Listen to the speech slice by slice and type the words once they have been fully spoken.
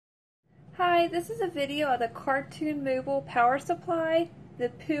Hi, this is a video of the Cartoon Mobile Power Supply, the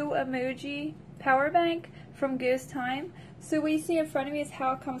Pooh Emoji Power Bank from Ghost Time. So what you see in front of me is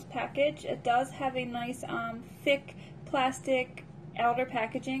how it comes packaged. It does have a nice thick plastic outer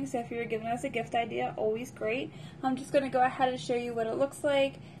packaging, so if you're giving us a gift idea, always great. I'm just going to go ahead and show you what it looks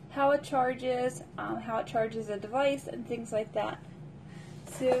like, how it charges a device, and things like that.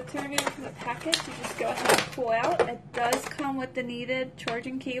 So turning into the package, you just go ahead and pull out. It does come with the needed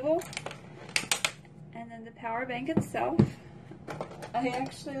charging cable and then the power bank itself. I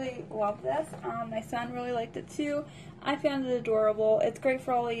actually love this. My son really liked it too. I found it adorable. It's great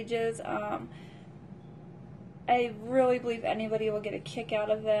for all ages. I really believe anybody will get a kick out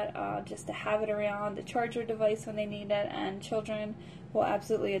of it, just to have it around, to charge your device when they need it, and children will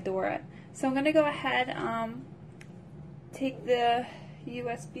absolutely adore it. So I'm going to go ahead, take the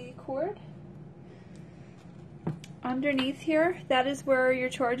USB cord. Underneath here, that is where your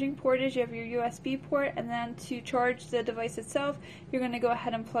charging port is. You have your USB port, and then to charge the device itself, you're going to go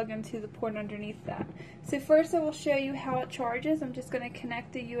ahead and plug into the port underneath that. So first I will show you how it charges. I'm just going to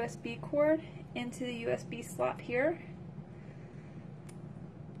connect the USB cord into the USB slot here.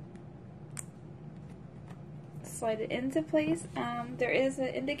 Slide it into place. There is an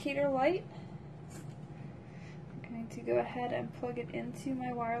indicator light. I'm going to go ahead and plug it into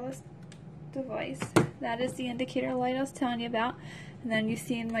my wireless device. That is the indicator light I was telling you about, and then you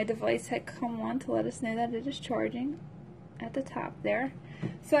see my device had come on to let us know that it is charging at the top there.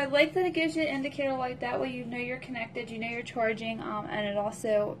 So I like that it gives you an indicator light, that way you know you're connected, you know you're charging, and it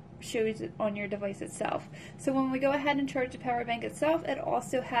also shows it on your device itself. So when we go ahead and charge the power bank itself, it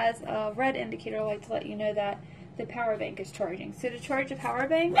also has a red indicator light to let you know that the power bank is charging. So to charge the power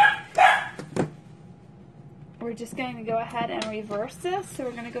bank, we're just going to go ahead and reverse this. So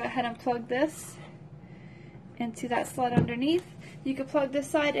we're going to go ahead and plug this into that slot underneath. You can plug this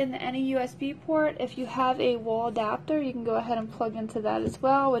side into any USB port. If you have a wall adapter, you can go ahead and plug into that as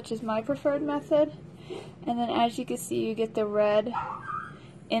well, which is my preferred method. And then as you can see, you get the red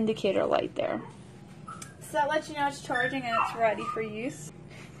indicator light there. So that lets you know it's charging and it's ready for use.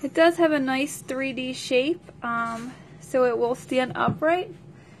 It does have a nice 3D shape, so it will stand upright.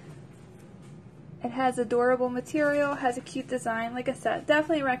 It has a durable material, has a cute design. Like I said,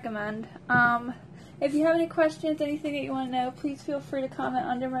 definitely recommend. If you have any questions, anything that you want to know, please feel free to comment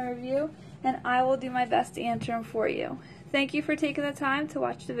under my review, and I will do my best to answer them for you. Thank you for taking the time to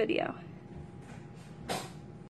watch the video.